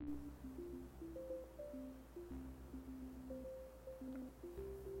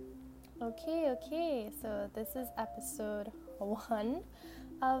Okay. So this is episode 1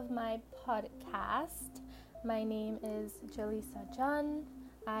 of my podcast. My name is Jaleesa John.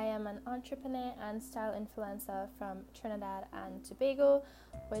 I am an entrepreneur and style influencer from Trinidad and Tobago,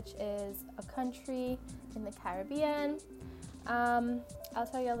 which is a country in the Caribbean. I'll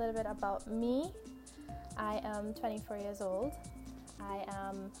tell you a little bit about me. I am 24 years old. I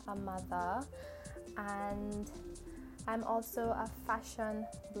am a mother and I'm also a fashion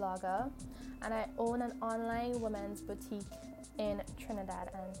blogger, and I own an online women's boutique in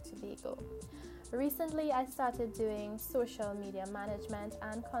Trinidad and Tobago. Recently, I started doing social media management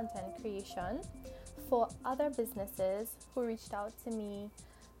and content creation for other businesses who reached out to me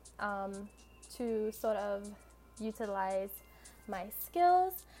to sort of utilize my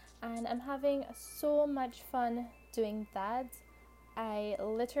skills, and I'm having so much fun doing that. I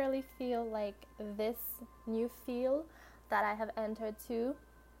literally feel like this new field that I have entered to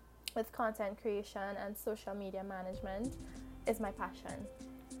with content creation and social media management is my passion.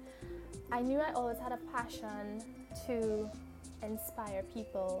 I knew I always had a passion to inspire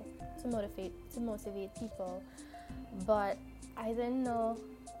people, to motivate people, but I didn't know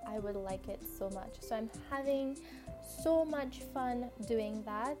I would like it so much. So I'm having so much fun doing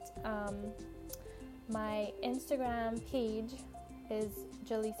that. My Instagram page is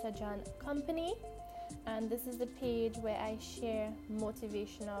Jaleesa John Company, and this is the page where I share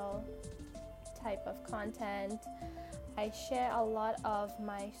motivational type of content. I share a lot of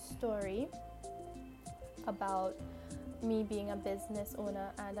my story about me being a business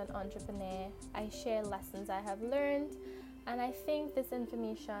owner and an entrepreneur. I share lessons I have learned, and I think this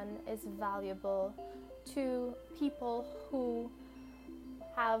information is valuable to people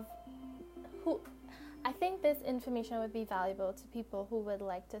I think this information would be valuable to people who would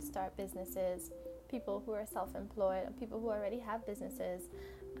like to start businesses, people who are self-employed, and people who already have businesses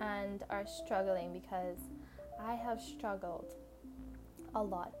and are struggling, because I have struggled a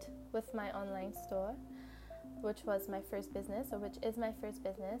lot with my online store, which was my first business, or which is my first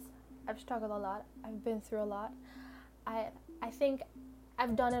business. I've struggled a lot. I've been through a lot. I think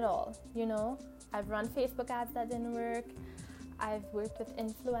I've done it all, I've run Facebook ads that didn't work. I've worked with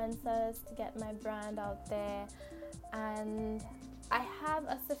influencers to get my brand out there, and I have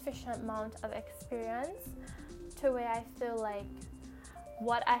a sufficient amount of experience to where I feel like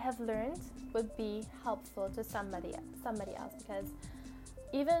what I have learned would be helpful to somebody else, because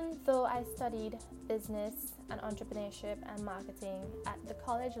even though I studied business and entrepreneurship and marketing at the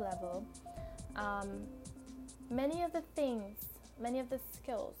college level, many of the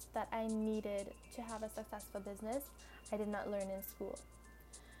skills that I needed to have a successful business, I did not learn in school,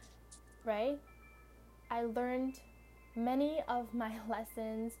 right? I learned many of my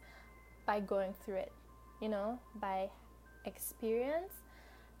lessons by going through it, by experience,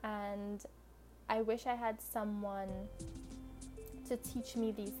 and I wish I had someone to teach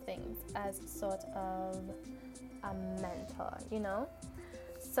me these things as sort of a mentor,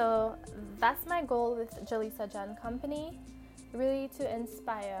 So that's my goal with Jaleesa John Company, really to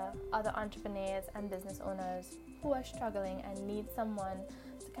inspire other entrepreneurs and business owners who are struggling and need someone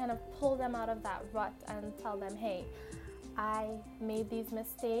to kind of pull them out of that rut and tell them, hey, I made these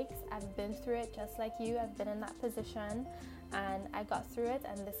mistakes, I've been through it just like you, I've been in that position and I got through it,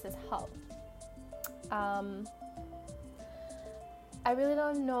 and this is how. I really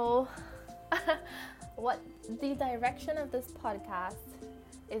don't know what the direction of this podcast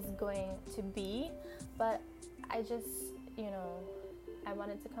is going to be, but I just, I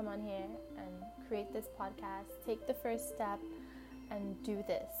wanted to come on here and create this podcast, take the first step and do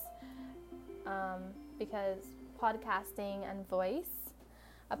this, because podcasting and voice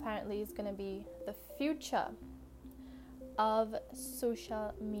apparently is going to be the future of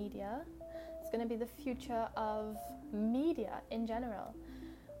social media. It's going to be the future of media in general.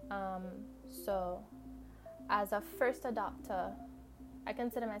 So as a first adopter, I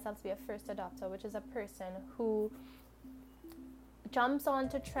consider myself to be a first adopter, which is a person who jumps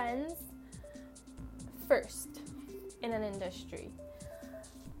onto trends first in an industry.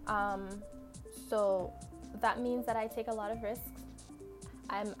 So that means that I take a lot of risks.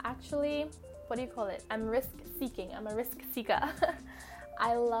 I'm actually, I'm risk seeking. I'm a risk seeker.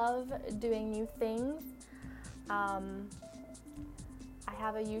 I love doing new things. I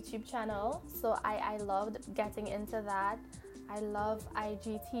have a YouTube channel, so I loved getting into that. I love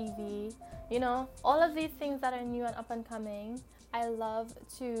IGTV, all of these things that are new and up and coming. I love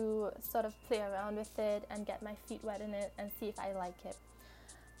to sort of play around with it and get my feet wet in it and see if I like it.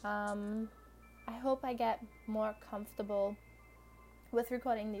 I hope I get more comfortable with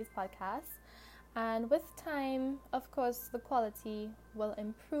recording these podcasts, and with time, of course, the quality will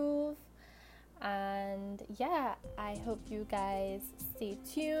improve. And yeah, I hope you guys stay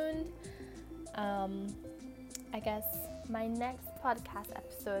tuned. I guess my next podcast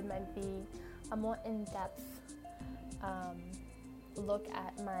episode might be a more in-depth look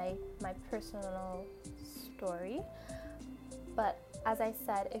at my personal story. But as I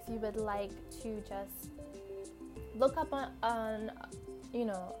said, if you would like to just look up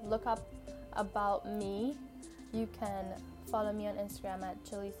look up about me, you can follow me on Instagram at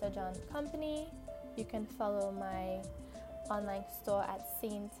Jaleesa John Company. You can follow my online store at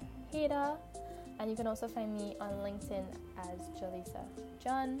Saint Hada, and you can also find me on LinkedIn as Jaleesa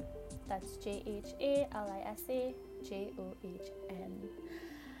John. That's JHALISA JOHN.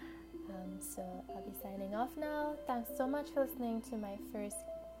 So I'll be signing off now. Thanks so much for listening to my first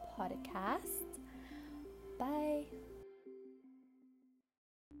podcast. Bye.